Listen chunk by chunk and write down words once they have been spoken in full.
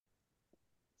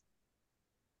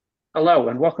Hello,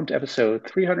 and welcome to episode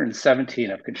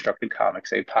 317 of Constructed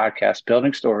Comics, a podcast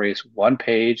building stories one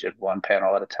page and one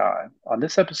panel at a time. On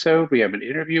this episode, we have an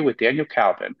interview with Daniel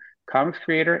Calvin, comics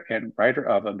creator and writer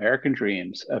of American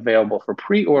Dreams, available for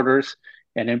pre orders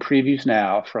and in previews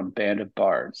now from Band of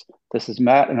Bards. This is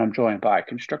Matt, and I'm joined by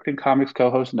Constructed Comics co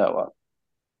host Noah.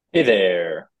 Hey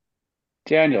there.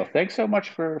 Daniel, thanks so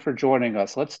much for joining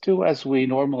us. Let's do as we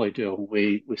normally do.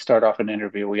 We start off an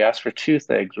interview. We ask for two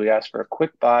things. We ask for a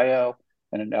quick bio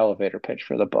and an elevator pitch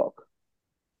for the book.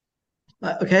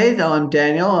 Okay, so I'm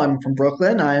Daniel. I'm from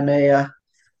Brooklyn. I'm a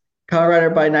comic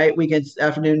writer by night, weekends,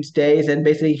 afternoons, days, and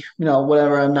basically,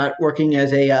 whatever. I'm not working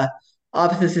as a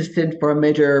office assistant for a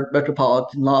major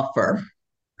metropolitan law firm.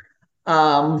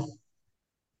 Um,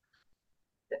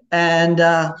 and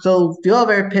the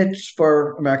elevator pitch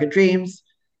for American Dreams.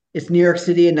 It's New York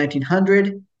City in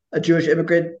 1900. A Jewish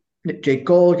immigrant, Jake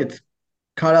Gold, gets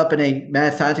caught up in a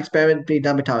mad science experiment being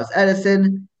done by Thomas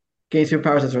Edison, gains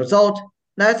superpowers as a result.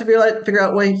 Now has to figure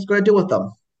out what he's going to do with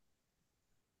them.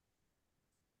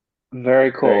 Very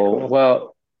Very cool. cool.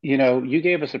 Well, you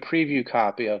gave us a preview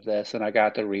copy of this, and I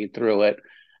got to read through it.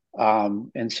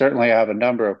 And certainly I have a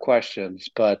number of questions,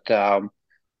 but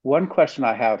one question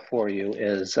I have for you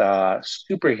is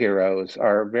superheroes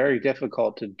are very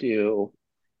difficult to do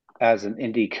as an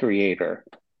indie creator.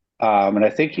 And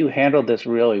I think you handled this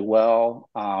really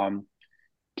well,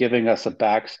 giving us a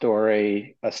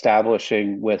backstory,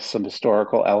 establishing with some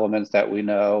historical elements that we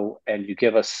know, and you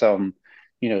give us some,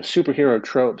 superhero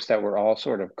tropes that we're all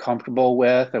sort of comfortable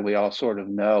with and we all sort of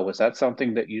know. Was that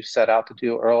something that you set out to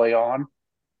do early on?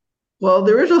 Well,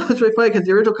 the original it's really funny because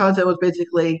the original concept was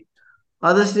basically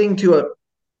listening to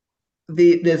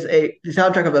the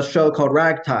soundtrack of a show called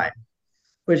Ragtime,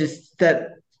 which is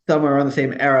set somewhere around the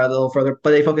same era, a little further, but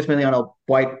they focus mainly on a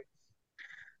white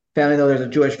family, though there's a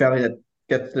Jewish family that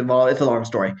gets involved. It's a long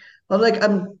story. I'm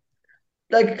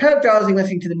like kind of drowsing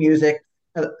listening to the music,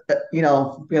 because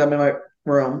I'm in my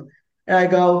room, and I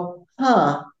go,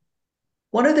 huh,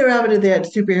 wonder if they were having if they had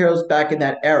superheroes back in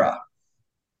that era.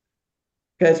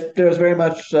 Because there was very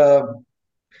much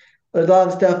there's a lot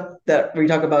of stuff that we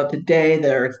talk about today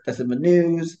that's in the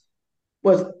news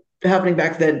was happening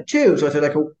back then too. So it's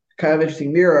like a kind of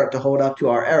interesting mirror to hold up to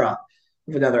our era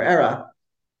of another era.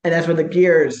 And that's when the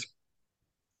gears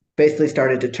basically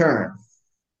started to turn.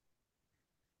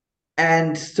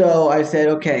 And so I said,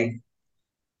 okay,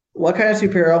 what kind of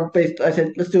superhero based I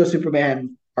said, let's do a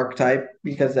Superman archetype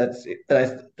because that's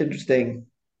interesting,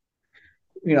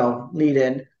 lead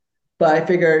in. But I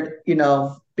figured,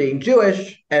 being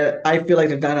Jewish, and I feel like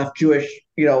there's not enough Jewish,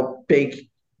 big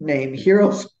name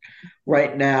heroes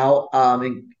right now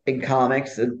in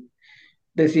comics, and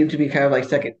they seem to be kind of like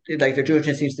second, like their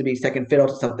Jewishness seems to be second fiddle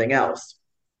to something else.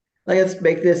 Like let's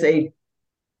make this a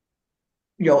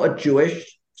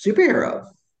Jewish superhero,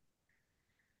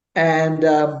 and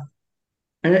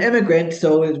and an immigrant.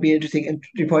 So it'd be interesting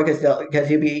entry point because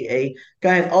he'd be a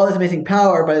guy who has all this amazing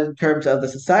power, but in terms of the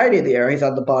society of the era, he's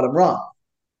on the bottom rung.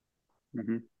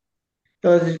 Mhm.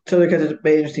 So because there's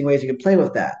many interesting ways you can play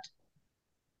with that.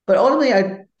 But ultimately,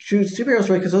 I choose superhero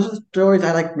stories because those are the stories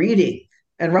I like reading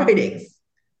and writing.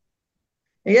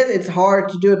 And yes, it's hard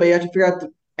to do it, but you have to figure out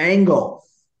the angle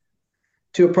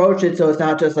to approach it so it's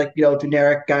not just like,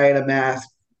 generic guy in a mask,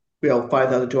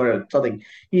 5,200 something.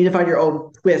 You need to find your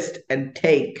own twist and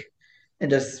take and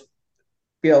just,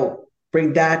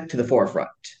 bring that to the forefront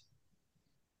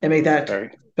and make that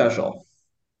Very, special.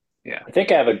 yeah. I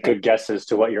think I have a good guess as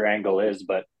to what your angle is,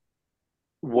 but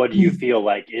what do you feel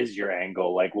like is your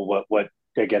angle? Like, well, what,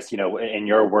 I guess, in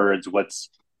your words, what's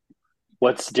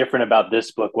different about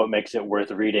this book? What makes it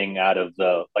worth reading out of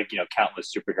the, like,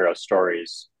 countless superhero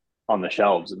stories on the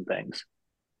shelves and things?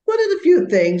 Well, there's a few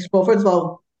things. Well, first of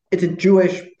all, it's a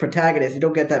Jewish protagonist. You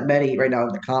don't get that many right now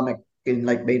in the comic, in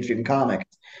like mainstream comics.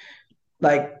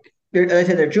 Like, as I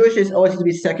said, their Jewishness always seems to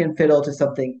be second fiddle to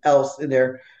something else in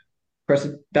their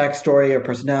backstory or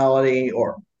personality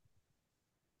or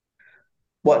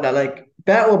whatnot. Like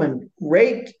Batwoman,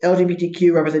 great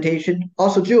LGBTQ representation,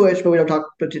 also Jewish, but we don't talk,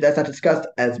 but that's not discussed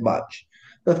as much.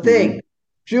 The Hmm. Thing,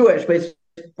 Jewish, but it's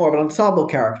more of an ensemble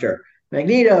character.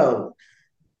 Magneto,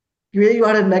 you really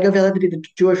wanted Mega Villain to be the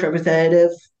Jewish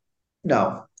representative?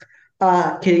 No.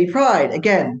 Kitty Pride,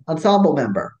 again, ensemble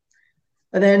member.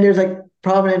 And then there's like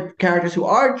prominent characters who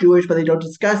are Jewish, but they don't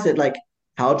discuss it, like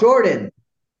Hal Jordan,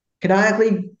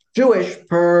 canonically Jewish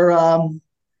per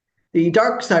the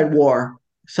Dark Side War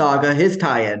saga, his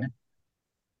tie-in.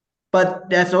 But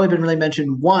that's only been really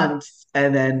mentioned once,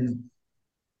 and then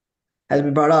has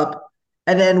been brought up.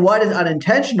 And then what is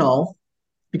unintentional,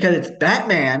 because it's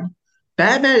Batman.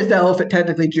 Batman is now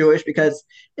technically Jewish because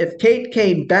if Kate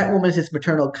Kane, Batwoman is his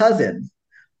maternal cousin,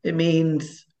 it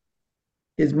means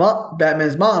his mom,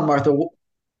 Batman's mom, Martha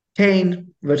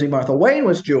Kane, originally Martha Wayne,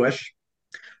 was Jewish,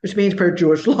 which means per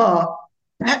Jewish law,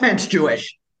 Batman's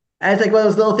Jewish. And it's like one of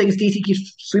those little things DC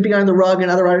keeps sweeping under the rug, and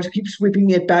other writers keep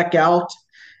sweeping it back out,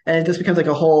 and it just becomes like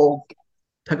a whole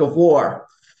tug of war.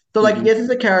 So, like, Hmm. yes, he's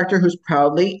a character who's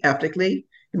proudly, ethnically,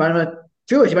 he might not be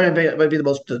Jewish, he might be the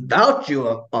most devout Jew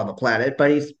on the planet,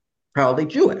 but he's proudly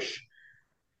Jewish.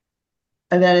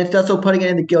 And then it's also putting it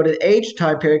in the Gilded Age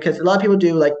time period because a lot of people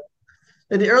do like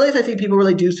the earliest I think people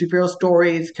really do superhero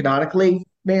stories canonically,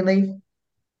 mainly.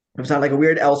 It's not like a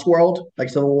weird Elseworld like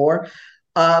Civil War.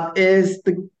 Is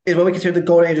what we consider the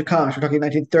golden age of comics. We're talking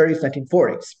 1930s,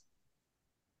 1940s.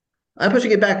 I'm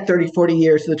pushing it back 30, 40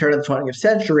 years to the turn of the 20th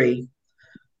century,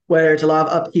 where it's a lot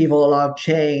of upheaval, a lot of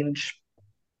change,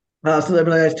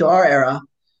 similar to our era.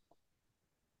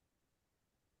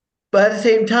 But at the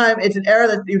same time, it's an era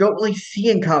that you don't really see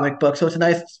in comic books, so it's a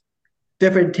nice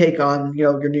different take on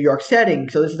your New York setting.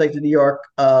 So this is like the New York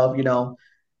of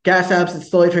gas lamps is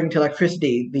slowly turning to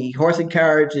electricity. The horse and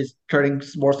carriage is turning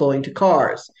more slowly into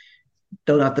cars,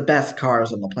 though not the best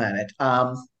cars on the planet.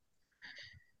 And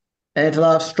it's a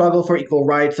lot of struggle for equal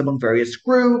rights among various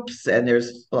groups, and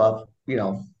there's a lot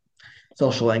of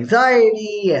social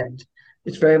anxiety, and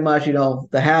it's very much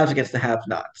the haves against the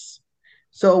have-nots.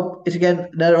 So it's again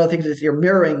another one of the things is you're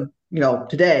mirroring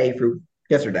today through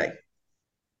yesterday.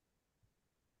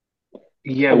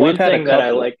 Yeah, The we've one had a thing that I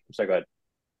couple. like, sorry, go ahead.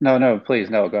 No, no, please,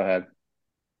 no, go ahead.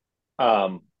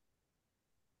 Um,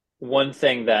 One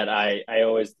thing that I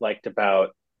always liked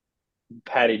about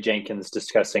Patty Jenkins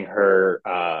discussing her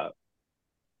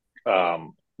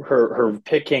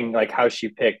picking, like how she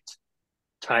picked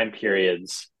time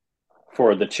periods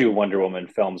for the two Wonder Woman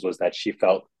films, was that she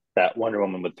felt that Wonder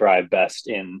Woman would thrive best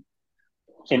in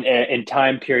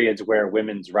time periods where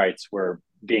women's rights were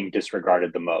being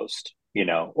disregarded the most,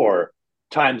 or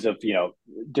times of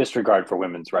disregard for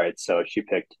women's rights. So she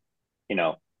picked, you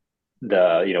know,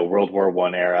 the World War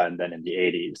I era, and then in the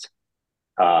 80s.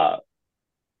 Uh,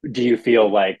 do you feel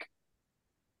like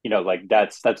like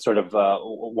that's sort of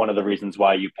one of the reasons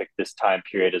why you picked this time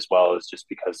period as well, is just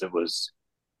because it was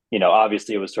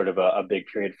obviously it was sort of a big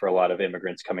period for a lot of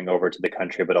immigrants coming over to the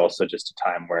country, but also just a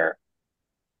time where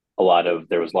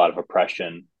there was a lot of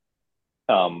oppression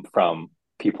from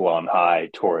people on high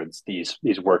towards these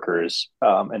workers,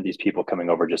 and these people coming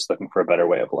over just looking for a better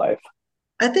way of life.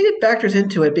 I think it factors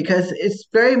into it because it's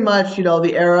very much,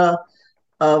 the era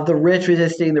of the rich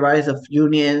resisting the rise of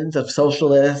unions, of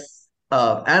socialists,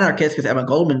 of anarchists, because Emma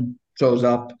Goldman shows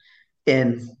up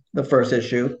in the first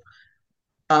issue.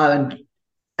 And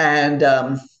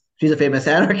and she's a famous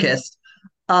anarchist.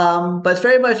 But it's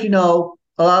very much,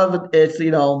 a lot of it's,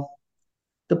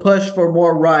 the push for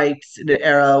more rights in an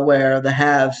era where the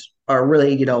haves are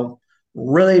really,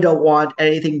 really don't want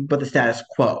anything but the status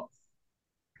quo.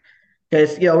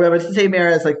 Because remember it's the same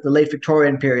era as like the late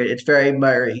Victorian period. It's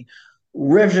very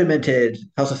regimented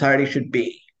how society should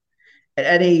be, and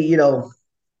any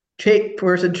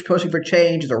person pushing for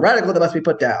change is a radical that must be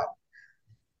put down.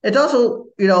 It's also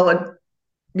and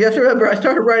you have to remember I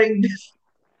started writing this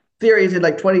series in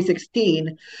like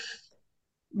 2016.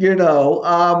 You know,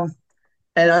 um,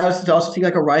 and I was also seeing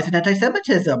like a rise in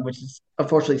anti-Semitism, which is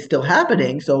unfortunately still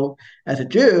happening. So as a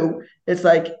Jew, it's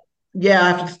like yeah, I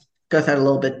have to discuss that a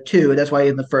little bit too. And that's why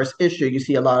in the first issue you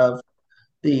see a lot of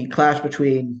the clash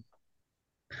between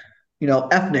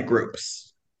ethnic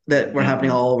groups that were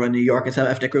happening Mm-hmm. all over New York, and some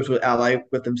ethnic groups would ally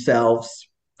with themselves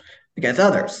against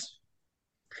others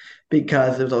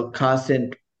because there was a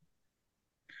constant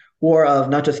war of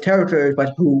not just territories,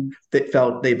 but who they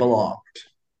felt they belonged.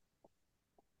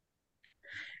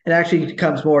 It actually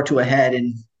comes more to a head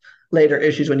in later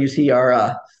issues when you see our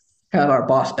kind of our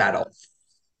boss battle.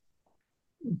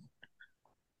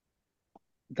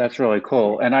 That's really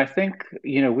cool. And I think,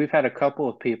 we've had a couple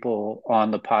of people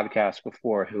on the podcast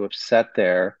before who have set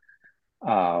their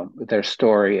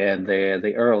story in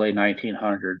the early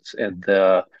 1900s and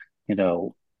the, you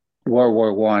know, World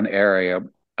War I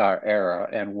era.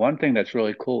 And one thing that's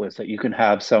really cool is that you can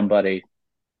have somebody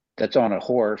that's on a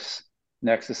horse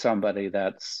next to somebody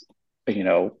that's, you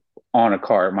know, on a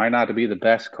car. It might not be the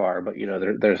best car, but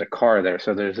there's a car there.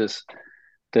 So there's this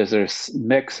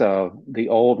mix of the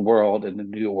old world and the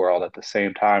new world at the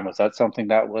same time. Was that something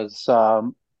that was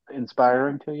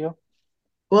inspiring to you?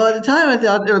 Well, at the time, I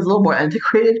thought it was a little more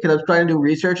antiquated because I was trying to do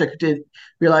research. I did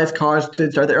realize cars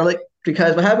didn't start that early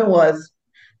because what happened was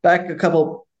back a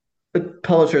couple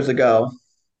publishers ago,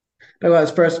 back when I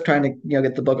was first trying to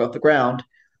get the book off the ground.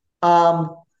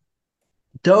 Um,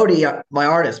 Dodie, my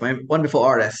artist, my wonderful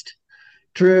artist,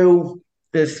 drew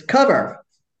this cover.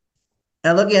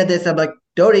 And looking at this, I'm like,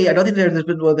 Dodie, I don't think there's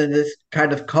been more than this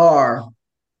kind of car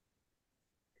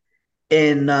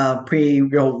in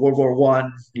World War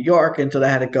One New York, and so they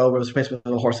had to go. It was replaced with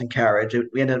a horse and carriage.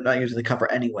 We ended up not using the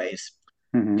cover anyways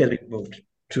Hmm. because we moved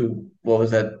to what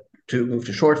was that? To move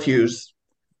to short fuse,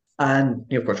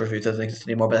 and of course, short fuse doesn't exist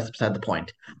anymore. But that's beside the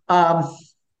point. But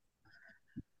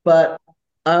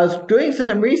I was doing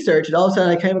some research, and all of a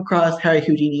sudden, I came across Harry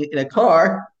Houdini in a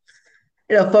car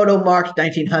in a photo marked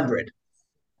 1900.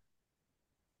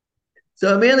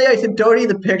 So immediately, I sent Tony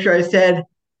the picture. I said,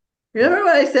 "Remember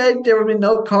when I said there would be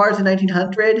no cars in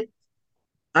 1900?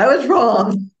 I was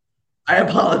wrong. I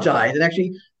apologize." And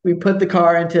actually, we put the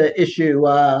car into issue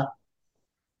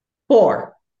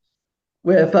 4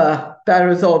 with bad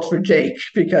results for Jake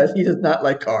because he does not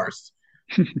like cars.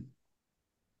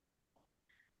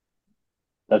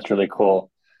 That's really cool.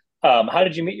 How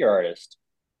did you meet your artist?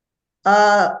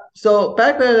 So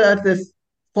back then at this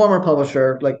former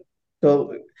publisher, like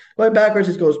so going backwards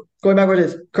is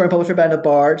current publisher Band of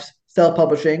Bards, Self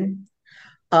Publishing,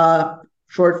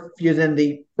 short using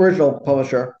the original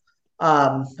publisher.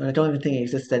 And I don't even think it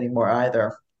exists anymore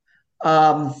either.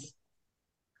 Um,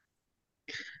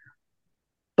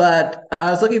 but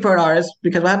I was looking for an artist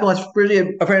because what happened was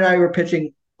really a friend and I were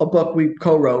pitching a book we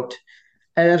co-wrote,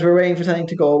 and as we're waiting for something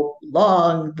to go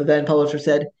long, the then publisher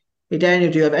said, "Hey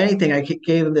Daniel, do you have anything?" I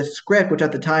gave him this script, which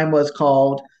at the time was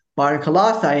called Modern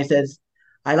Colossi. He says,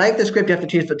 "I like the script. You have to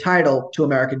change the title to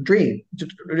American Dream.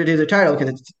 Just reduce the title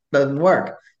because it doesn't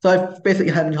work." So I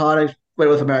basically had him taught it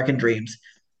was American Dreams,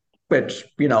 which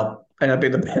ended up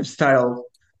being the best title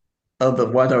of the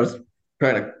ones I was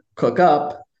trying to cook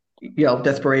up.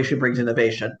 Desperation brings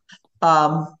innovation.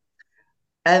 Um,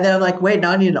 and then I'm like, wait,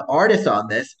 now I need an artist on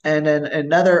this. And then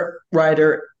another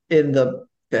writer in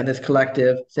this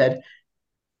collective said,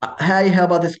 "Hey, how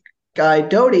about this guy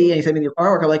Dodie?" And he sent me the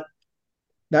artwork. I'm like,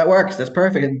 that works. That's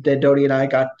perfect. And then Dodie and I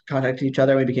got contacted each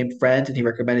other. And we became friends. And he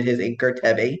recommended his inker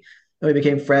Tevi, and we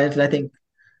became friends. And I think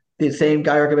the same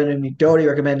guy recommended me. Dodie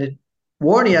recommended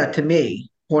Warnia to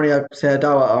me. Warnia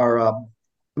Sayadawa, our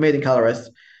amazing colorist.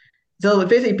 So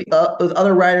basically, those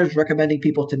other writers recommending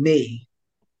people to me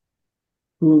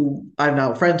who I'm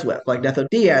now friends with, like Neto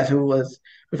Diaz, who was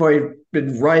before he'd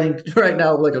been writing right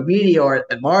now like a meteor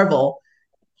at Marvel.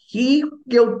 He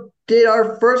did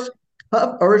our first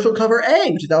original cover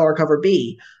A, which is now our cover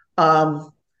B.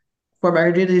 Um, for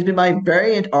American Dreams, he's been my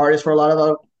variant artist for a lot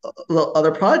of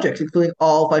other projects, including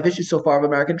all 5 issues so far of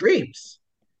American Dreams.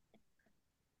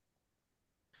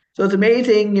 So it's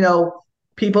amazing,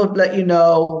 people let you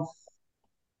know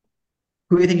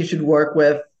who you think you should work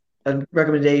with and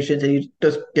recommendations, and you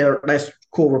just get a nice,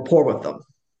 cool rapport with them.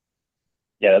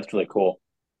 Yeah, that's really cool.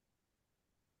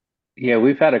 Yeah,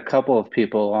 we've had a couple of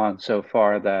people on so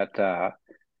far that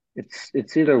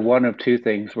it's either one of two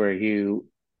things where you,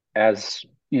 as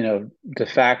de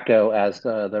facto as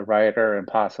the writer and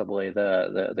possibly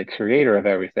the creator of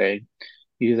everything,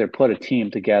 you either put a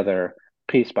team together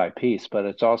piece by piece, but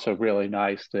it's also really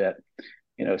nice that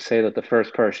say that the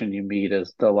first person you meet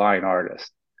is the line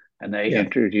artist, and they Yeah.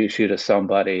 introduce you to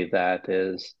somebody that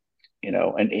is, an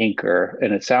inker,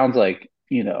 and it sounds like,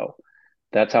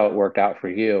 that's how it worked out for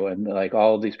you. And like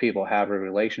all of these people have a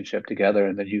relationship together,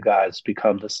 and then you guys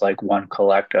become this like one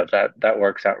collective that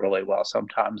works out really well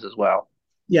sometimes as well.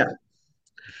 Yeah.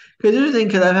 Because interesting,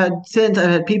 because I've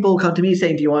had people come to me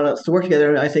saying, "Do you want us to work together?"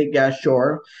 And I say, "Yeah,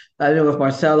 sure." I know with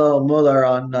Marcelo Muller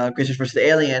on Creatures versus the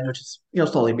Alien, which is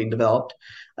slowly being developed.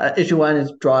 Issue 1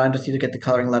 is drawn, just need to get the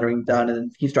coloring and lettering done,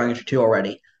 and he's drawing issue 2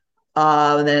 already.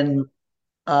 And then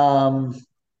um,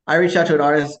 I reached out to an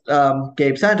artist,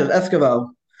 Gabe Santos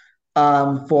Escovo,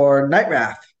 for Night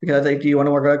Wrath because I was like, "Do you want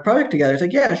to work on a project together?" He's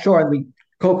like, "Yeah, sure." And we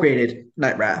co-created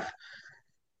Night Wrath.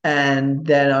 And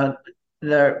then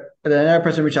then another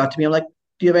person reached out to me. I'm like,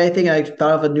 "Do you have anything?" I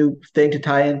thought of a new thing to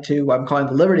tie into what I'm calling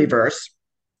the Liberty Verse,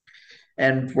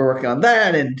 and we're working on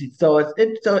that. And so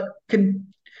it can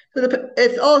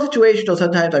it's all situational.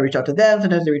 Sometimes I reach out to them,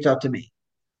 sometimes they reach out to me.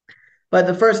 But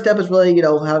the first step is really,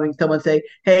 having someone say,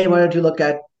 "Hey, why don't you look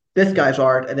at this guy's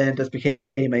art?" And then it just became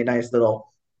a nice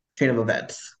little chain of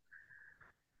events.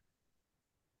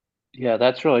 Yeah,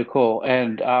 that's really cool.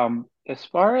 And as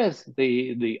far as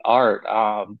the art,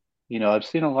 I've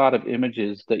seen a lot of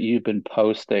images that you've been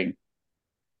posting.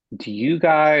 Do you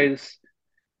guys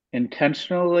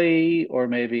intentionally or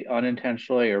maybe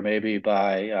unintentionally or maybe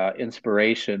by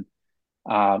inspiration,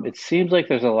 it seems like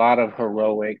there's a lot of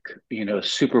heroic,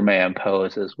 Superman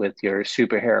poses with your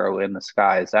superhero in the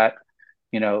sky. Is that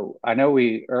I know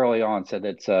we early on said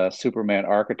it's a Superman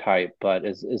archetype, but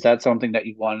is that something that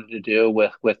you wanted to do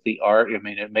with the art? I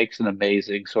mean, it makes an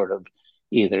amazing sort of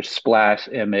either splash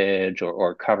image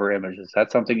or cover image. Is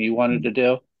that something you wanted to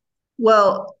do?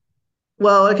 Well,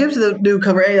 well, when it came to the new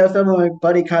cover A, I was talking with my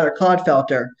buddy Kyler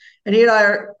Clodfelter, and he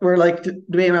and were like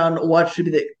debating around what should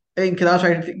be the thing because I was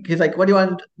trying to think, he's like, "What do you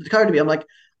want the cover to be?" I'm like,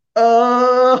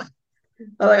 "Uh,"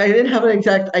 I didn't have an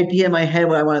exact idea in my head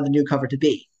what I wanted the new cover to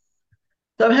be.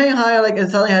 So I'm hanging high, like, and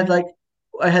suddenly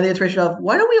I had the inspiration of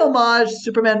why don't we homage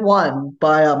Superman 1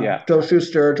 by Yeah. Joe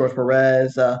Shuster, George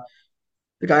Perez, the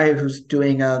guy who's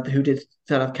doing who did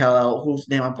Son of Kal-El, whose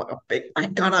name I'm big. My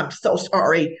God, I'm so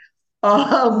sorry.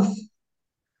 Um,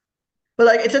 but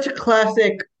like it's such a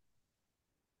classic,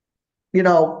 you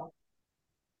know,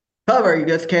 cover. You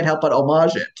just can't help but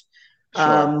homage it. Sure.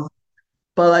 Um,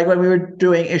 but like when we were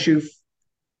doing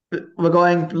we're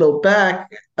going a little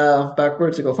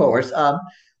backwards to go forwards.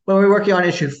 When we were working on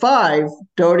issue 5,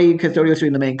 because Doty was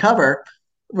doing the main cover,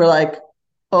 we're like,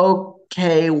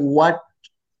 okay, what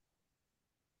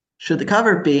should the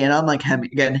cover be? And I'm like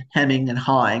hemming and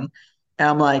hawing. And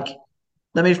I'm like,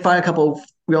 let me find a couple of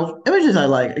real images I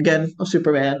like. Again, of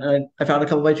Superman. And I found a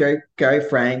couple by Gary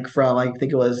Frank from I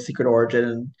think it was Secret Origin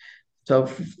and so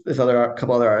this other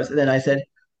couple other artists. And then I said,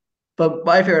 but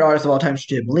my favorite artist of all time is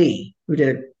Jim Lee, who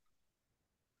did a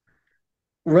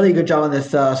really good job on this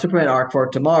Superman arc for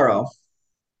Tomorrow.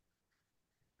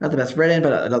 Not the best written,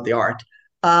 but I love the art.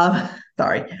 Um,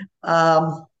 sorry.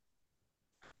 Um,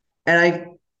 and I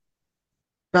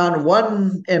found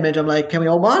one image. I'm like, can we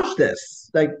homage this?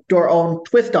 Like, do our own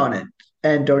twist on it?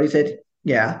 And Doty said,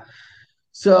 yeah.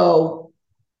 So,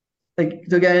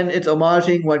 so again, it's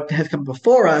homaging what has come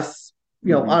before us,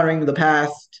 Hmm. honoring the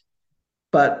past,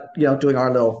 but, doing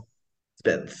our little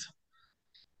spins.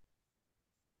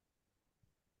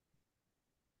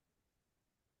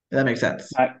 If that makes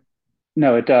sense.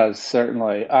 No, it does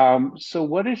certainly. So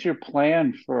what is your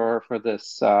plan for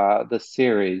this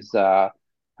series?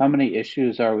 How many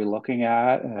issues are we looking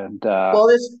at? And Well,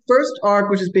 this first arc,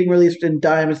 which is being released in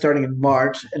Diamond starting in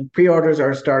March, and pre-orders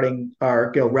are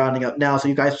rounding up now, so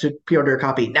you guys should pre-order a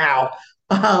copy now.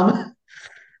 Um,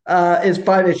 is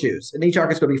 5 issues, and each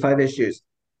arc is going to be 5 issues.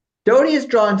 Doty has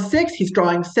drawn 6. He's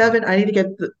drawing 7. I need to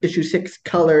get the issue 6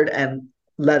 colored and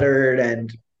lettered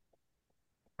and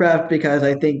prepped because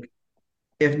I think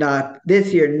if not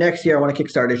this year, next year I want to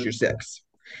kickstart issue 6.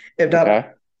 If not, okay.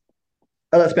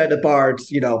 let's bet the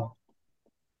Bards, want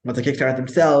to kickstart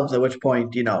themselves. At which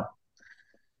point,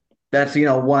 that's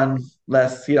one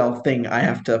less thing I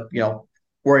have to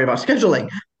worry about scheduling.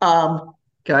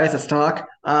 Guys, let's talk.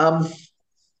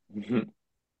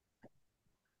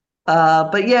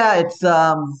 But yeah, it's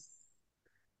I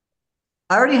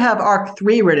already have Arc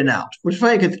 3 written out, which is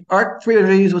funny because Arc 3 was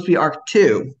really supposed to be Arc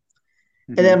 2.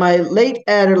 And then Hmm. my late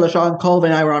editor, LaShawn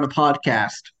Colvin, and I were on a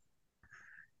podcast.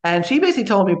 And she basically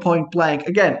told me point blank,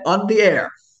 again, on the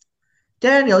air,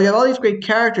 Daniel, you have all these great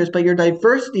characters, but your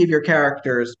diversity of your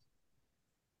characters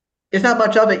is not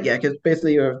much of it yet, because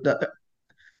basically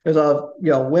there's a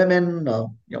women,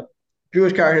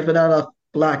 Jewish characters, but not enough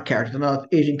black characters, not enough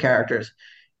Asian characters.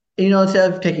 And,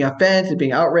 instead of taking offense and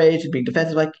being outraged and being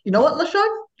defensive, like, you know what, LaShawn,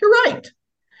 you're right.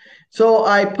 So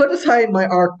I put aside my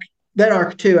arc, then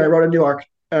arc 2. I wrote a new arc.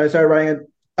 I started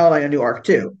outlining a new arc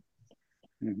 2,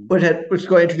 Hmm. which is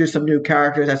going to introduce some new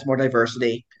characters, has more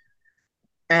diversity.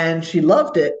 And she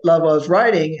loved it, loved what I was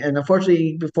writing. And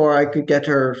unfortunately, before I could get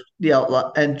her the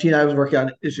outline, and Gina, I was working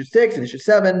on issue 6 and issue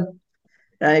 7.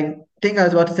 And I think I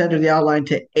was about to send her the outline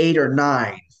to 8 or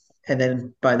 9. And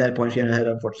then by that point, she had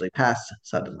unfortunately passed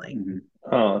suddenly Hmm.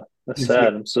 Oh, that's this year,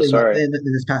 sad. I'm so sorry. in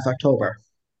this past October.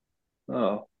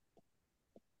 Oh,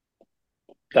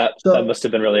 that So must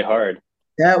have been really hard.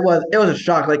 it was a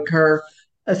shock. Like her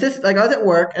assistant, like I was at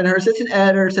work, and her assistant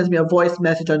editor sends me a voice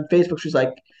message on Facebook. She's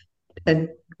like, and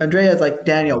Andrea's like,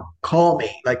 Daniel, call me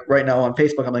like right now on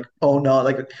Facebook. I'm like, oh no,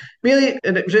 like really,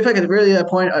 and it was like really at a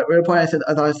point, I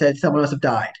thought I said someone must have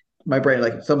died. My brain,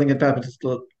 like something had happened,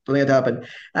 something had happened.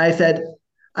 And I said,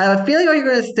 I have a feeling you're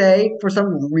going to stay for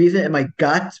some reason in my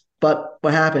gut, but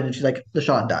what happened? And she's like,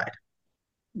 LaShawn died.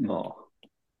 Oh,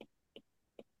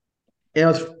 It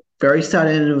was very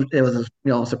sudden. It was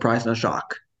a a surprise and a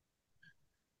shock.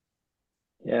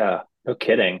 yeah. No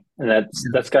kidding. And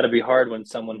that's got to be hard when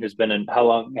someone who's been in. How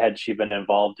long had she been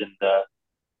involved in the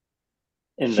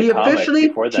She comic officially,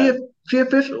 before then? she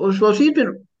officially, well, she's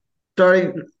been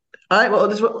starting. I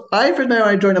first met her when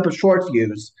I joined up with Short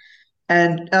Fuse,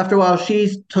 and after a while,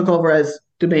 she took over as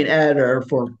the main editor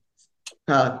for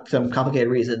some complicated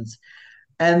reasons,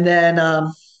 and then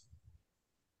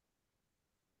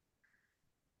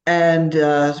And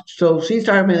so she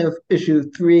started me with issue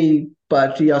three,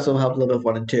 but she also helped a little bit with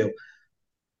one and two.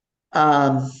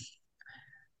 Um,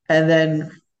 and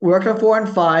then we worked on four and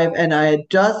five, and I had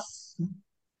just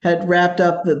had wrapped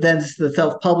up the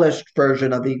self-published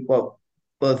version of the well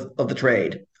of the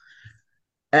trade.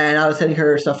 And I was sending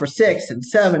her stuff for six and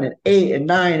seven and eight and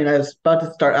nine, and I was about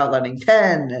to start outlining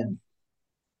 10. And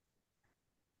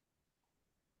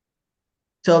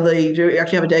so they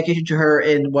actually have a dedication to her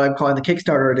in what I'm calling the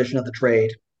Kickstarter edition of the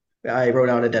trade. I wrote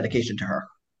out a dedication to her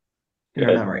in her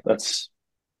Good. memory.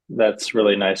 That's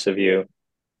really nice of you.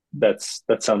 That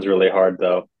sounds really hard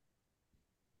though.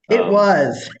 It Um,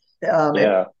 was, um, it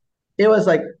yeah. it was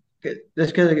like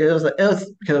just because it was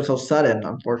because it was so sudden,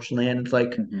 unfortunately, and it's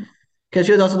like Hmm. because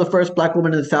she was also the first Black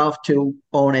woman in the South to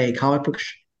own a comic book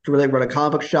to really run a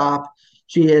comic book shop.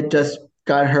 She had just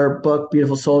got her book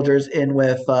Beautiful Soldiers in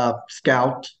with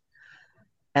Scout,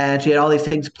 and she had all these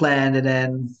things planned, and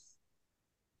then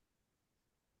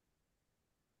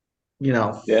you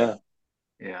know, Yeah.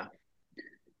 Yeah.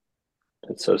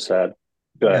 It's so sad.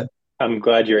 yeah, But I'm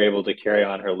glad you're able to carry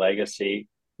on her legacy,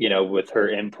 with her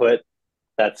input.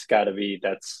 That's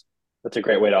a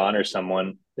great way to honor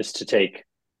someone is to take,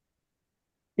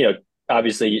 you know,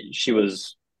 obviously she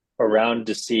was around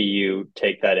to see you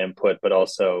take that input, but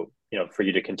also, for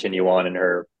you to continue on in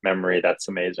her memory. That's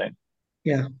amazing.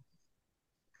 yeah.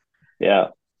 Yeah.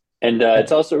 And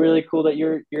it's also really cool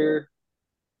that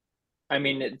I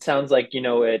mean, it sounds like,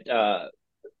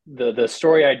 the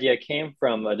story idea came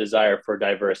from a desire for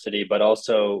diversity, but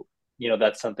also,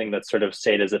 that's something that sort of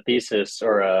stayed as a thesis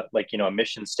or a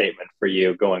mission statement for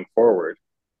you going forward.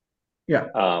 Yeah.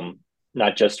 Um,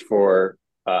 Not just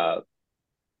uh,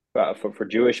 for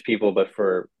Jewish people, but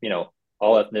for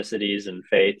all ethnicities and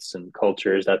faiths and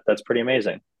cultures. That's pretty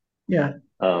amazing. Yeah.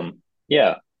 Um,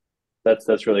 yeah,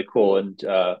 that's really cool. And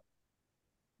so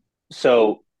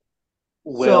So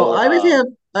will I yeah,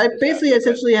 basically go ahead.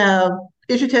 essentially have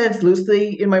issue 10 is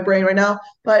loosely in my brain right now,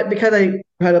 but because I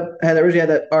had originally had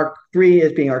that arc three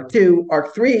as being arc two,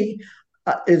 arc three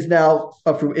is now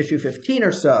up from issue 15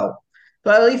 or so.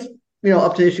 So at least,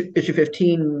 up to issue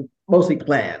 15 mostly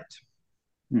planned.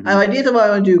 I Hmm. have ideas of what I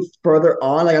want to do further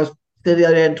on. Like I was saying the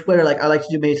other day on Twitter, like I like to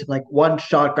do maybe some like one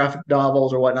shot graphic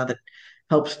novels or whatnot that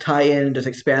helps tie in and just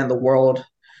expand the world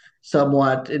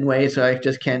somewhat in ways that I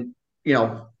just can't, you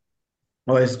know,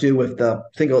 always do with the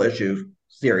single issue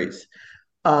series.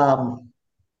 Um,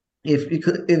 if you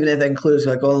could, even if that includes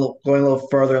like going a little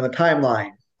further in the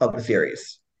timeline of the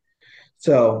series.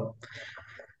 So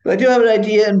I do have an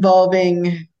idea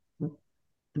involving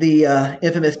the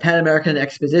infamous Pan American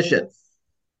Exposition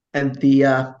and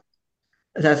the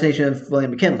assassination of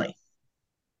William McKinley.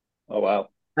 Oh wow.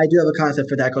 I do have a concept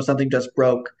for that because something just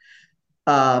broke.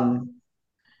 Um,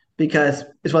 because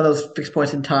it's one of those fixed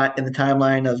points in time in the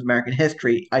timeline of American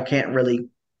history. I can't really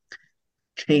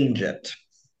change it.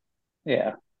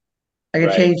 Yeah. I can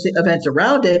Right. change the events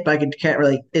around it, but can't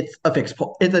really. It's a fixed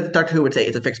point. It's a Doctor Who would say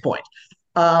it's a fixed point.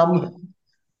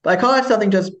 But I call it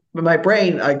something just in my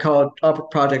brain. I call it a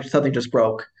project something just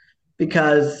broke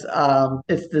because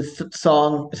it's this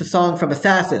song. It's a song from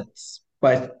Assassins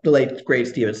by the late great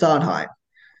Stephen Sondheim,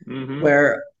 Mm-hmm.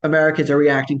 where Americans are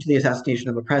reacting to the assassination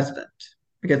of a president.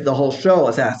 Because the whole show,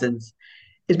 Assassins,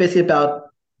 is basically about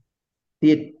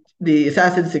the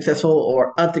assassins, successful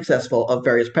or unsuccessful, of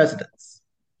various presidents.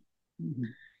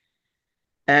 Mhm.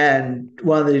 And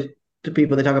one of the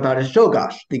people they talk about is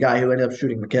Jogosh, the guy who ended up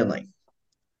shooting McKinley.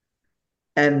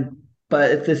 And but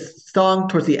it's this song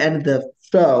towards the end of the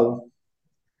show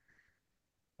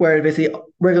where basically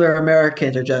regular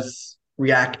Americans are just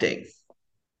reacting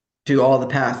to all the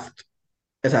past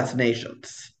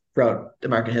assassinations throughout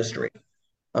American history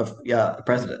of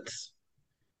presidents.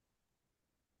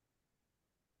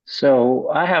 So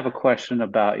I have a question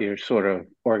about your sort of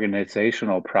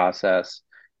organizational process.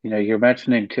 You're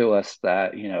mentioning to us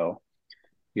that,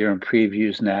 you're in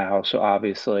previews now. So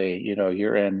obviously,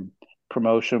 you're in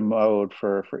promotion mode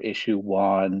for issue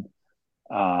one.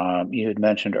 You had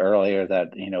mentioned earlier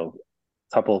that, a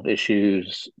couple of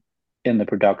issues in the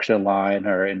production line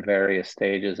are in various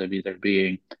stages of either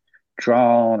being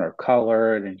drawn or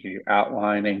colored, and you're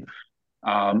outlining.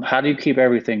 How do you keep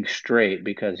everything straight?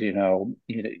 Because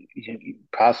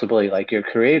possibly like your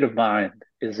creative mind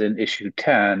is in issue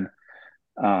 10,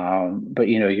 but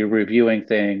you're reviewing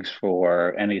things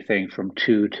for anything from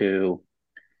two to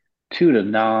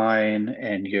nine,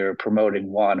 and you're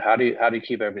promoting one. How do you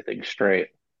keep everything straight?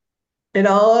 In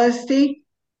all honesty,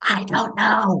 I don't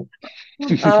know.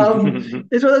 It's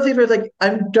one of those things where it's like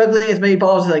I'm juggling as many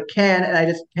balls as I can, and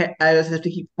I just have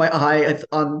to keep my eye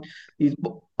on these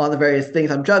on the various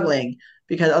things I'm juggling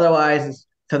because otherwise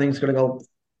something's going to go.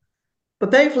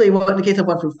 But thankfully, in the case of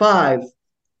 1 through 5,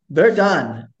 they're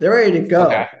done. They're ready to Okay.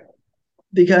 go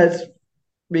because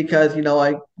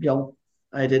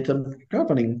I did some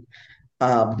crowdfunding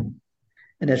um,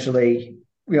 initially,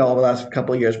 over the last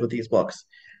couple of years with these books.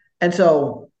 And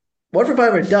so 1 through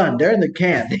 5 are done. They're in the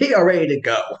can. They are ready to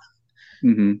go.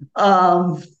 Hmm.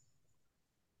 Um,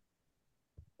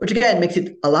 which again makes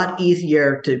it a lot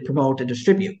easier to promote and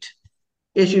distribute.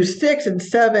 Issue 6 and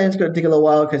 7 is going to take a little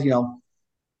while because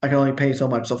I can only pay so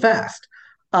much so fast.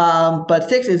 But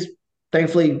 6 is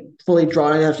thankfully fully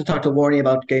drawn. I have to talk to Warney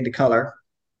about getting the color.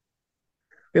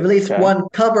 We have at least Okay. one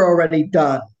cover already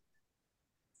done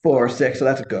for 6, so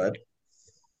that's good.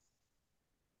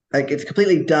 Like it's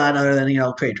completely done, other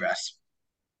than trade dress.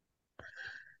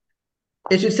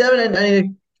 Issue 7, I need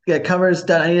to get covers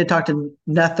done. I need to talk to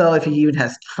Netho if he even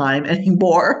has time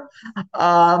anymore,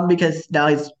 because now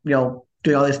he's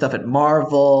doing all this stuff at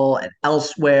Marvel and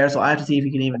elsewhere. So I have to see if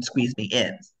he can even squeeze me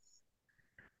in.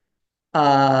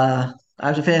 I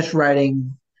have to finish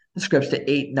writing the scripts to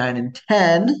 8, 9, and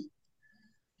 10.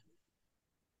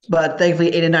 But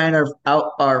thankfully, 8 and 9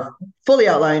 are fully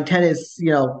outlined. 10 is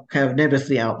kind of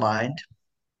nebulously outlined.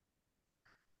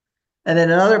 And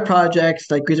then in other projects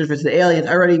like Research vs. the Aliens,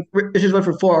 issues 1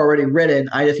 through 4 are already written.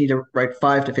 I just need to write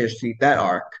 5 to finish that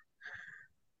arc.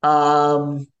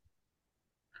 Um,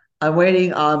 I'm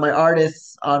waiting on my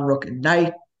artists on Rook and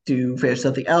Knight to finish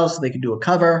something else so they can do a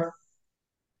cover.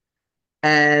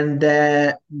 And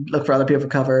then look for other people for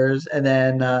covers. And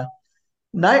then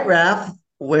Night Raft,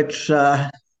 which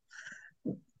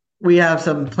we have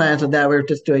some plans on that. We're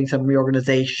just doing some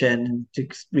reorganization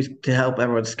to help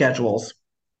everyone's schedules.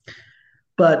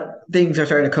 But things are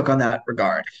starting to cook on that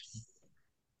regard.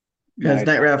 Because Nice.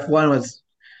 Night Raft 1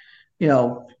 you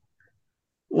know,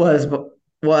 was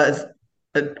was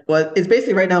it's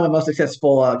basically right now my most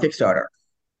successful Kickstarter.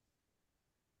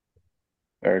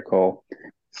 Very cool.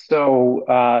 So,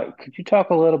 could you talk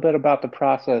a little bit about the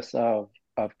process of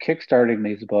kickstarting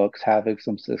these books, having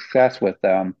some success with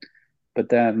them, but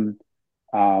then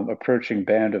approaching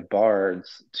Band of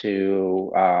Bards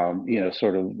to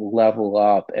sort of level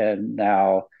up and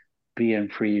now be in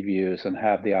previews and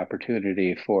have the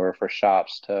opportunity for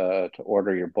shops to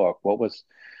order your book? What was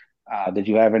did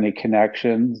you have any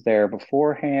connections there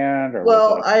beforehand, or was it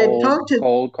Well, a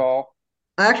cold call?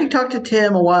 I actually talked to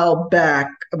Tim a while back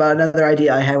about another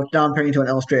idea I had, which now I'm turning into an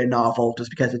illustrated novel, just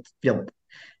because it's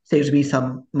saves me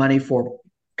some money for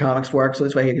comics work. So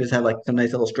this way, he can just have like some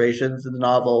nice illustrations in the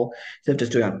novel instead of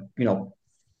just doing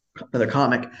another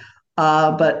comic.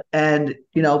 But he and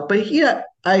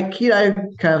I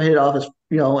kind of hit it off as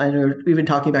and we've been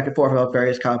talking back and forth about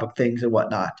various comic book things and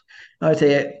whatnot. I would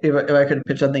say if I could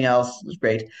pitch something else, it was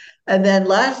great. And then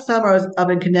last summer, I was up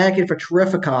in Connecticut for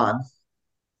Terrificon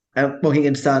at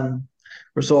Mohegan Sun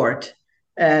Resort,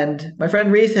 and my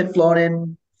friend Reese had flown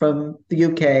in from the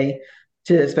UK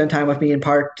to spend time with me, in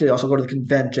part to also go to the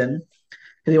convention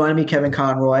because he wanted to meet Kevin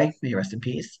Conroy. May he rest in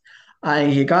peace.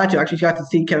 He got to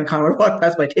see Kevin Conroy walk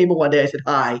past my table one day. I said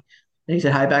hi, and he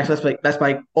said hi back. So that's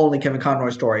my only Kevin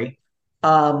Conroy story.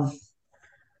 Um,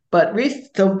 but Reese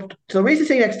is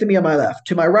sitting next to me on my left.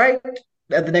 To my right,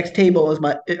 at the next table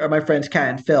are my friends Kat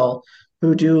and Phil,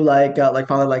 who do like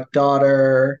father like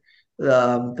daughter,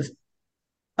 um, the,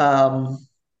 um,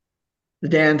 the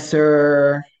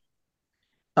dancer.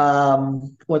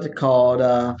 What's it called?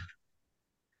 I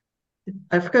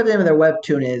forgot the name of their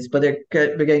webtoon is, but they're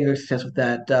getting good success with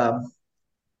that.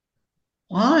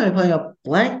 Why am I playing a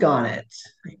blank on it?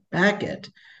 I back it.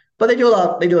 But they do a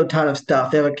lot. They do a ton of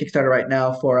stuff. They have a Kickstarter right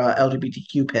now for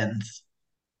LGBTQ pins.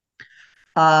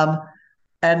 Um,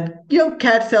 and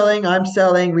Cat selling, I'm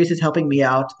selling, Reese is helping me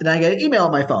out, and I get an email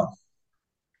on my phone.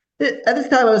 At this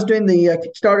time, I was doing the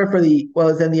Kickstarter for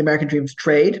then the American Dreams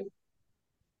trade.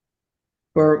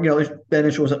 For the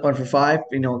initial was 1 for 5.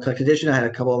 Collector's edition. I had a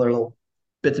couple other little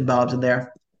bits and bobs in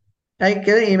there. I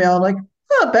get an email. I'm like,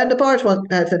 oh, Ben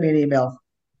DeBarge had sent me an email,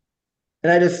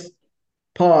 and I just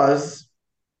pause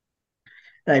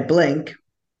and I blink,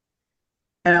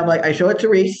 and I'm like, I show it to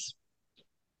Reese.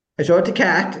 I show it to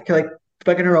Kat, like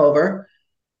fucking her over.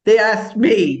 They asked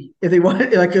me if they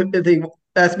wanted, like, if they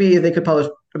asked me if they could publish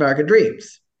American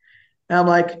Dreams, and I'm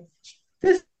like,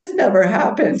 this never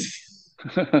happens.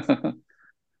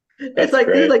 It's That's like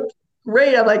this is great. like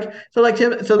great. I'm like,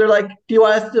 so they're like, do you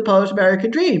want us to publish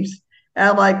American Dreams? And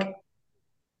I'm like,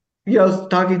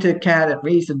 talking to Kat and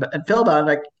Reese and Phil about it, I'm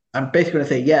like, I'm basically gonna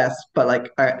say yes, but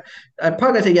like I'm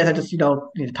probably gonna say yes. I just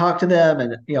need to talk to them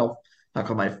and talk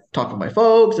with my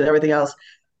folks and everything else.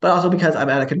 But also because I'm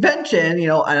at a convention,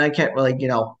 and I can't really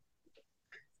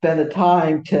spend the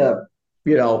time to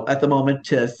at the moment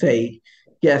to say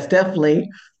yes, definitely.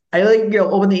 I like,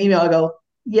 open the email. I go,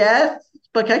 yes,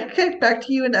 but can I get back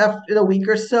to you in a week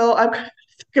or so? I'm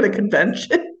stuck at a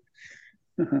convention.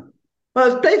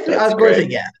 Well, it's basically, I That's was going to say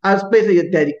great. yes. I was basically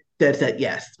dead set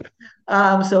yes.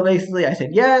 So basically, I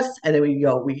said yes, and then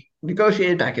we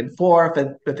negotiated back and forth,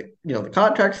 and with the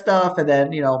contract stuff, and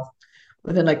then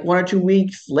within like 1 or 2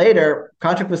 weeks later,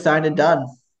 contract was signed and done,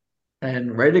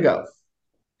 and ready to go,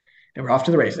 and we're off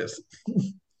to the races.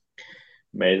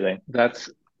 Amazing. That's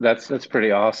that's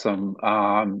pretty awesome.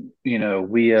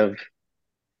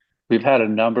 We've had a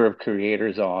number of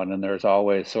creators on, and there's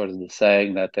always sort of the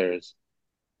saying that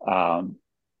um,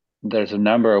 there's a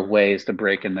number of ways to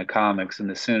break into comics,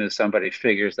 and as soon as somebody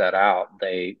figures that out,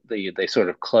 they sort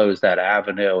of close that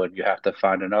avenue, and you have to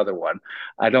find another one.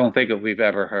 I don't think if we've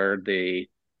ever heard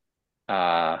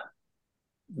uh,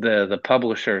 the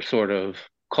publisher sort of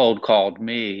cold called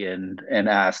me and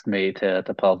asked me to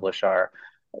publish our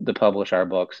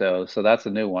book. So that's a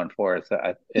new one for us.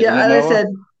 Isn't Yeah, it, and I Noah? said,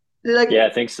 like, Yeah,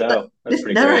 I think so. That's this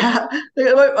pretty never great. happened.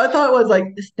 I thought it was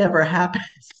like this never happens.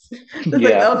 It's like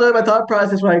Yeah. that was like my thought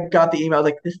process when I got the email. I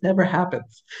was like, this never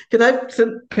happens because I've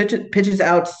sent pitches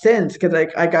out since because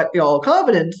I got all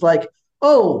confidence like,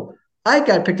 oh, I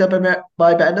got picked up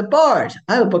by Band of Bars.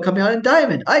 I have a book coming out in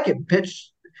Diamond. I can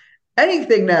pitch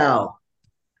anything now.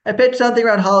 I pitched something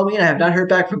around Halloween. I have not heard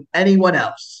back from anyone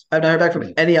else. I've not heard back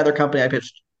from any other company I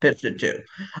pitched it to.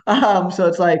 So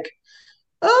it's like,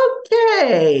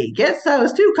 okay, guess I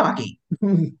was too cocky.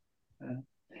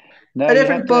 No, you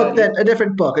have to. A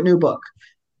different book, a new book.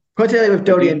 Coincidentally with If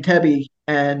Dodie you and Tebby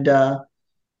and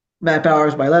Matt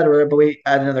Bowers, my letterer, but we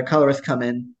had another colorist come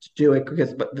in to do it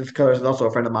because this colorist is also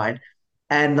a friend of mine.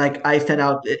 And like I sent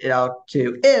it out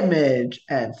to Image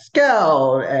and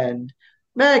Scout and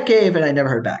Matt Cave, and I never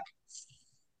heard back.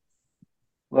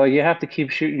 Well, you have to keep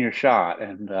shooting your shot,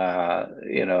 and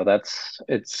that's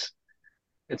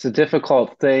it's a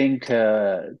difficult thing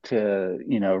to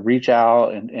reach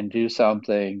out and do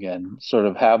something and sort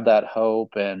of have that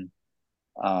hope and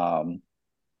um,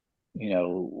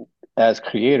 as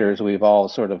creators, we've all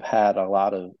sort of had a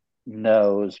lot of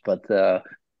no's, but the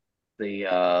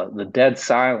dead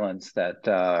silence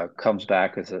that comes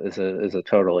back is a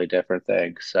totally different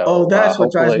thing. Oh, So that's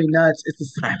what drives hopefully, me nuts. It's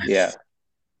the yeah, silence.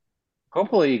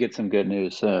 hopefully you get some good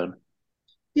news soon.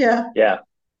 Yeah, Yeah.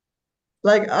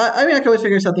 like I mean, I can always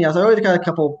figure something else. I always got a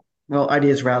couple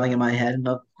ideas rattling in my head, and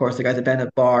of course, the guys at Band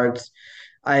of Bards,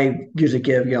 I usually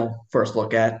give first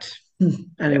look at. Yeah.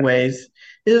 Anyways,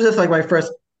 it was just like my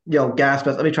first gasp.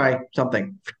 Let me try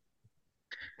something.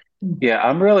 Yeah,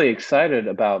 I'm really excited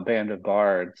about Band of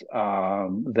Bards.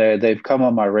 They've come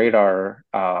on my radar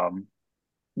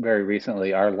very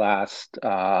recently. Our last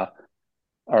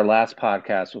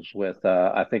podcast was with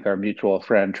I think our mutual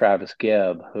friend Travis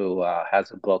Gibb, who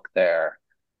has a book there.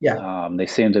 Yeah. They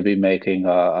seem to be making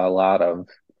a lot of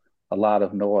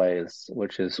noise,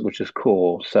 which is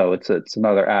cool. So it's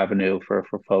another avenue for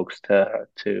folks to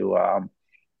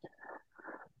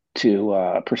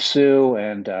pursue,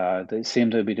 and they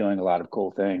seem to be doing a lot of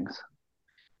cool things.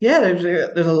 Yeah,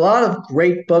 there's a lot of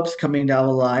great books coming down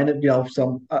the line.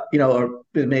 Some are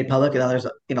been made public, and others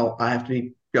I have to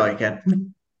be you can't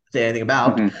say anything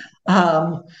about. Hmm.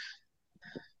 Um,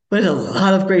 but there's a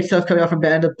lot of great stuff coming out from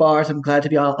Band of Bars. I'm glad to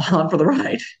be on for the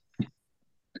ride.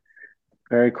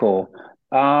 Very cool.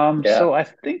 Yeah. So I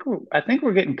think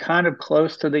we're getting kind of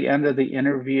close to the end of the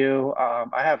interview.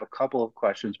 I have a couple of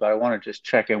questions, but I want to just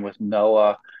check in with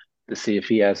Noah to see if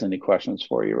he has any questions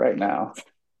for you right now.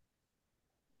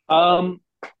 Um,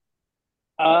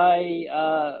 I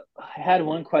had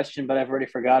one question, but I've already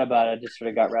forgot about it. I just sort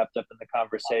of got wrapped up in the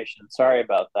conversation. Sorry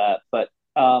about that. But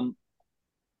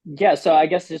yeah, so I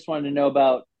guess I just wanted to know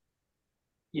about,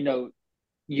 you know,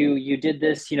 you did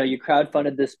this, you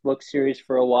crowdfunded this book series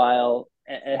for a while.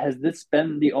 Has this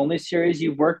been the only series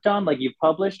you've worked on, like you've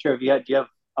published, or do you have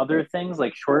other things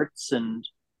like shorts and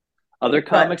other Right.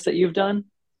 comics that you've done?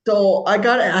 So I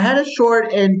had a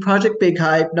short in Project Big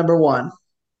Hype #1.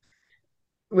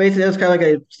 Basically, it was kind of like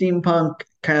a steampunk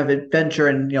kind of adventure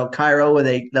in Cairo, with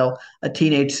a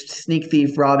teenage sneak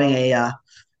thief robbing a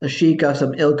sheik of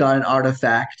some ill-gotten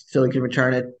artifact so he can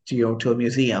return it to a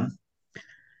museum.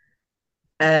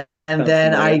 And Sounds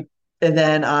then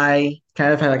familiar. I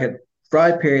kind of had like a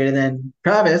dry period, and then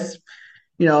Travis,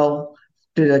 you know,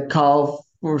 did a call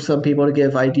for some people to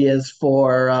give ideas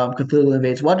for Cthulhu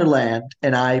Invades Wonderland,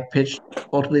 and I pitched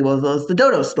ultimately was the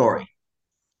Dodo story,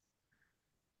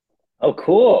 Oh,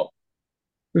 cool.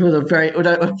 which was a very which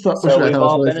So I we've thought was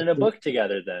all really been in a book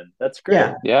together then. That's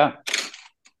yeah, great. Yeah.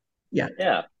 yeah. Yeah,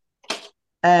 that's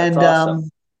And awesome.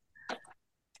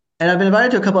 and I've been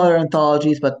invited to a couple other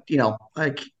anthologies, but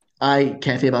like I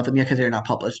can't say about them yet because they're not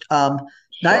published. Night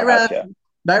Sure, Raft, gotcha.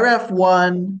 Night Raft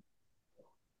one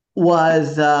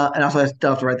was, and also I still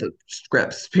have to write the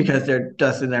scripts because they're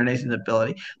just in their nascent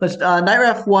ability. But Night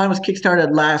Raft one was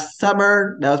kickstarted last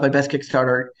summer. That was my best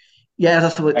Kickstarter. Yeah,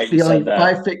 that's also Right, you the said only that.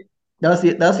 five fig. That was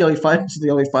the only five. This is the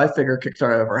only five-figure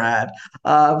Kickstarter I've ever had.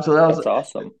 So that was. That's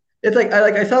awesome. It's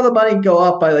I saw the money go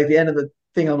up by like the end of the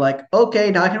thing. I'm like,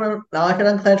 okay, now I can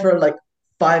unclench for like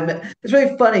 5 minutes. It's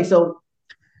really funny. So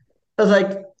it was like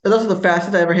it was also the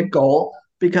fastest I ever hit goal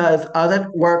because I was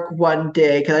at work one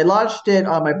day because I launched it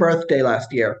on my birthday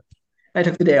last year. I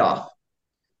took the day off.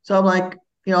 So I'm like,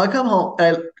 I come home,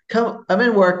 I'm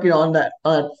in work, on that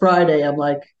on Friday. I'm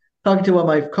like talking to one of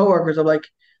my coworkers. I'm like,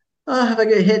 if I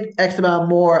get hit X amount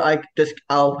more,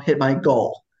 I'll hit my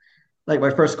goal, like my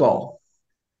first goal.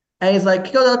 And he's like,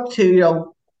 he goes up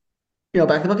to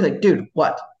back to the book. He's like, dude,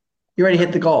 what? You already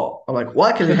hit the goal. I'm like,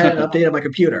 what? Because it had an update on my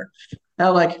computer. And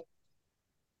I'm like,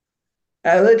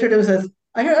 I literally turned to him and says,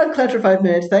 I heard unclench for 5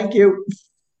 minutes. Thank you.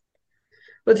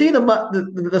 But seeing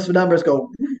the numbers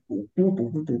go,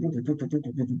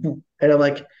 and I'm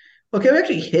like, okay, we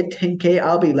actually hit 10K.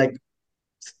 I'll be like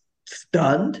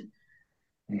stunned,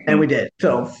 and we Hmm. did.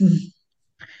 So,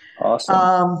 Awesome.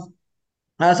 um,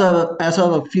 I also have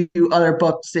a few other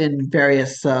books in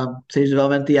various stages of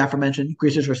development. The aforementioned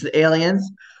Greasers versus Aliens,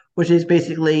 which is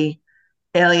basically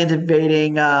aliens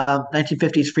invading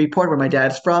 1950s Freeport, where my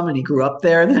dad's from, and he grew up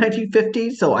there in the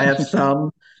 1950s. So I have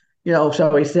some,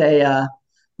 shall we say,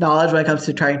 knowledge when it comes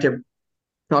to trying to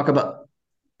talk about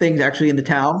things actually in the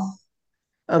town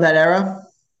of that era.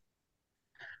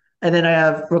 And then I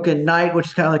have Brooklyn Knight, which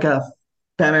is kind of like a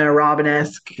Batman and Robin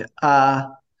esque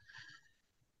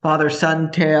father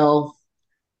son tale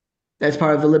that's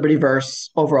part of the Libertyverse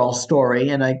overall story.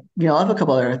 And I have a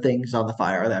couple other things on the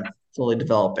fire that I'm slowly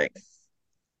developing.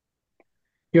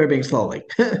 You're being slowly.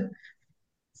 That's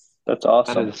That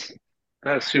awesome. is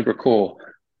that is super cool.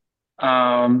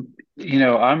 I'm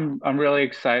really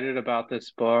excited about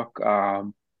this book.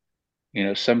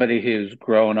 Somebody who's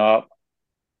grown up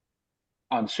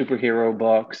on superhero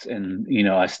books, and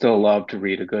I still love to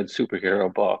read a good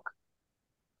superhero book.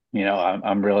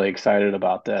 I'm really excited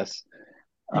about this.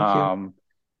 Thank you. Um,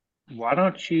 why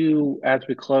don't you, as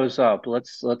we close up,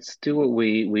 let's do what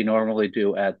we normally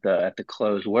do at the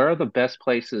close. Where are the best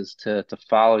places to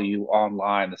follow you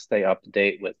online to stay up to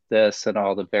date with this and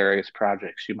all the various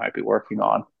projects you might be working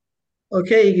on?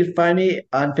 Okay, you can find me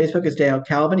on Facebook as Daniel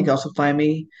Calvin. You can also find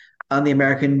me on the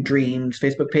American Dreams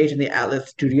Facebook page and the Atlas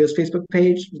Studios Facebook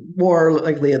page. More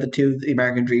likely of the two, the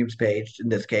American Dreams page in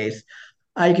this case.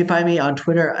 You can find me on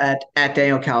Twitter at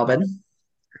Daniel Calvin.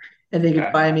 And then you can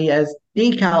Okay. find me as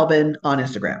D Calvin on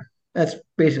Instagram. That's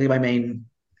basically my main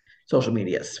social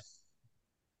medias.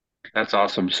 That's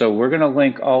awesome. So we're going to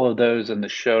link all of those in the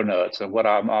show notes. And what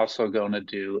I'm also going to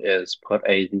do is put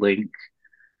a link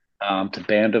to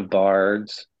Band of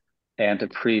Bards and to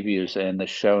previews in the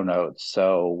show notes.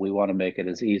 So we want to make it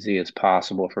as easy as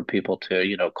possible for people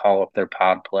to, call up their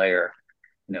pod player,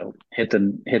 hit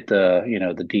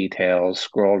the details,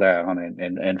 scroll down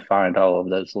and find all of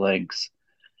those links.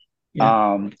 Yeah.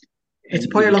 Um, And and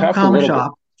support your you local talked a comic little bit.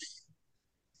 shop.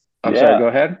 I'm sorry, go Yeah.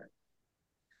 ahead.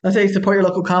 Let's say support your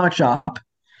local comic shop.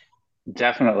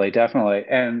 Definitely, definitely.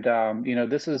 And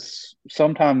this is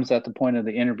sometimes at the point of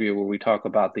the interview where we talk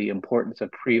about the importance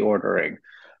of pre-ordering.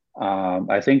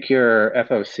 I think your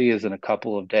FOC is in a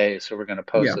couple of days, so we're going to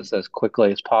post Yeah. this as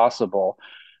quickly as possible.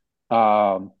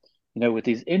 Um, with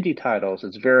these indie titles,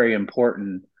 it's very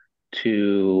important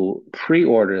to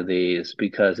pre-order these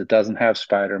because it doesn't have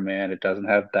Spider-Man, it doesn't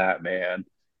have Batman,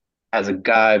 as a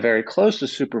guy very close to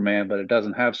Superman, but it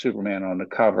doesn't have Superman on the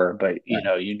cover. But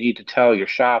you need to tell your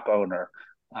shop owner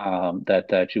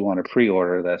that you want to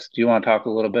pre-order this. Do you want to talk a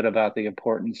little bit about the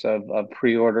importance of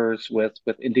pre-orders with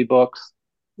indie books?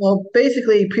 Well,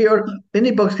 basically, pre-order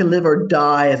indie books can live or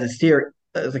die as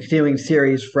a continuing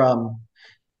series from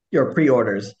your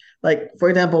pre-orders. Like, for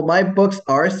example, my books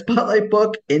are a spotlight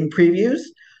book in previews,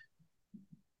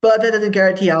 but that doesn't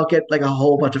guarantee I'll get like a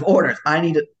whole bunch of orders. I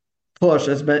need to push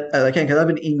as much as I can because I've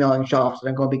been emailing shops and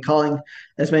I'm going to be calling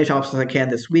as many shops as I can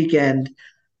this weekend.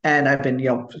 And I've been,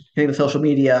 hitting the social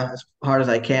media as hard as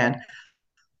I can.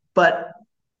 But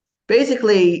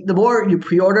basically, the more you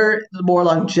pre-order, the more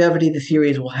longevity the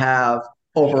series will have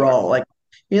Sure. overall. Like,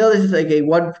 this is like a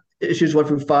one issues 1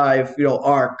 through 5,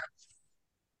 arc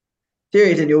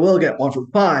series, and you will get 1 through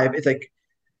 5. It's like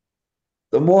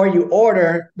the more you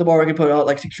order, the more we can put out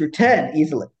like 6 through 10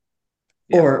 easily,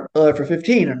 Yeah. or for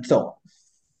 15 and so on.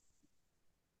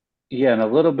 Yeah, and a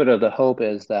little bit of the hope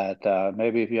is that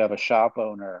maybe if you have a shop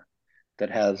owner that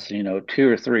has, two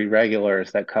or three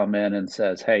regulars that come in and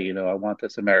says, hey, I want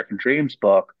this American Dreams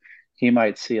book, he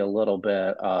might see a little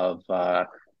bit of,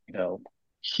 you know,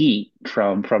 heat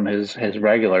from his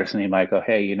regulars, and he might go,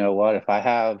 hey, you know what? If I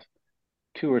have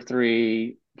two or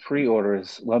three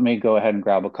pre-orders, let me go ahead and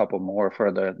grab a couple more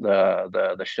for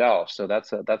the shelf. So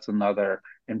that's another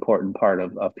important part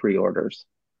of pre-orders.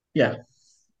 Yeah.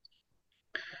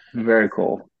 Very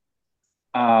cool.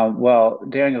 Well,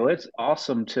 Daniel, it's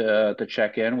awesome to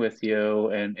check in with you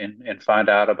and find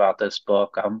out about this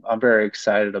book. I'm very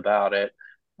excited about it.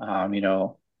 Um, you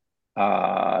know,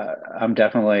 I'm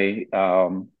definitely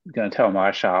going to tell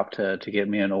my shop to get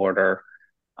me an order.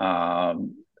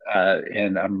 Um,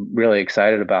 and I'm really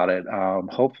excited about it.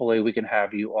 Hopefully, we can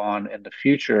have you on in the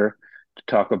future to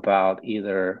talk about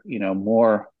either,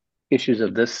 more issues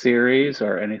of this series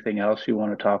or anything else you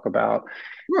want to talk about.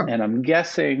 Sure. And I'm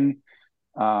guessing,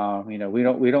 we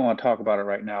don't want to talk about it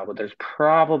right now, but there's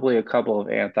probably a couple of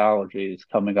anthologies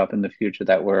coming up in the future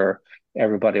that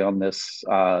everybody on this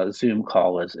Zoom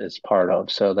call is part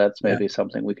of. So that's Yeah. maybe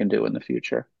something we can do in the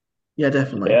future. Yeah,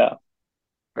 definitely. Yeah,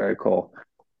 very cool.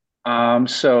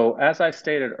 So as I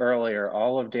stated earlier,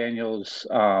 all of Daniel's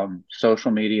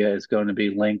social media is going to be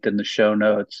linked in the show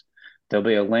notes. There'll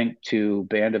be a link to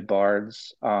Banded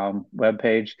Bard's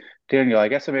webpage. Daniel, I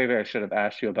guess maybe I should have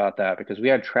asked you about that because we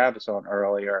had Travis on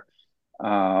earlier,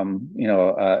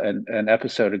 an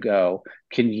episode ago.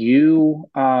 Can you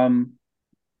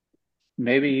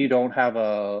maybe you don't have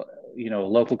a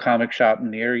local comic shop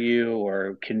near you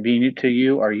or convenient to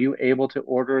you? Are you able to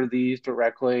order these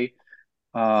directly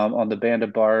on the Band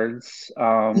of Bards You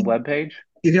webpage?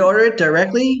 you can order it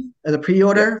directly as a Yeah.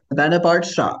 pre-order at Bandit Bard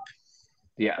shop.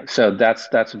 Yeah, so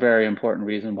that's a very important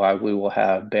reason why we will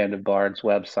have Band of Bards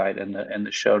website in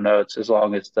the show notes as well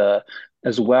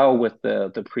with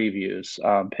the previews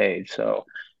page. So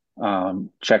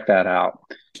check that out.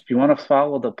 If you want to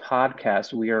follow the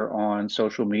podcast, we are on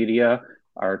social media.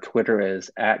 Our Twitter is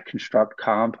at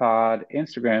ConstructCompod,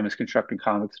 Instagram is Constructing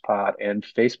Comics Pod, and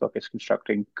Facebook is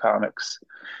Constructing Comics.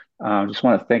 Just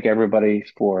want to thank everybody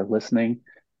for listening.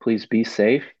 Please be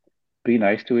safe, be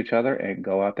nice to each other, and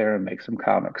go out there and make some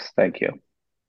comics. Thank you.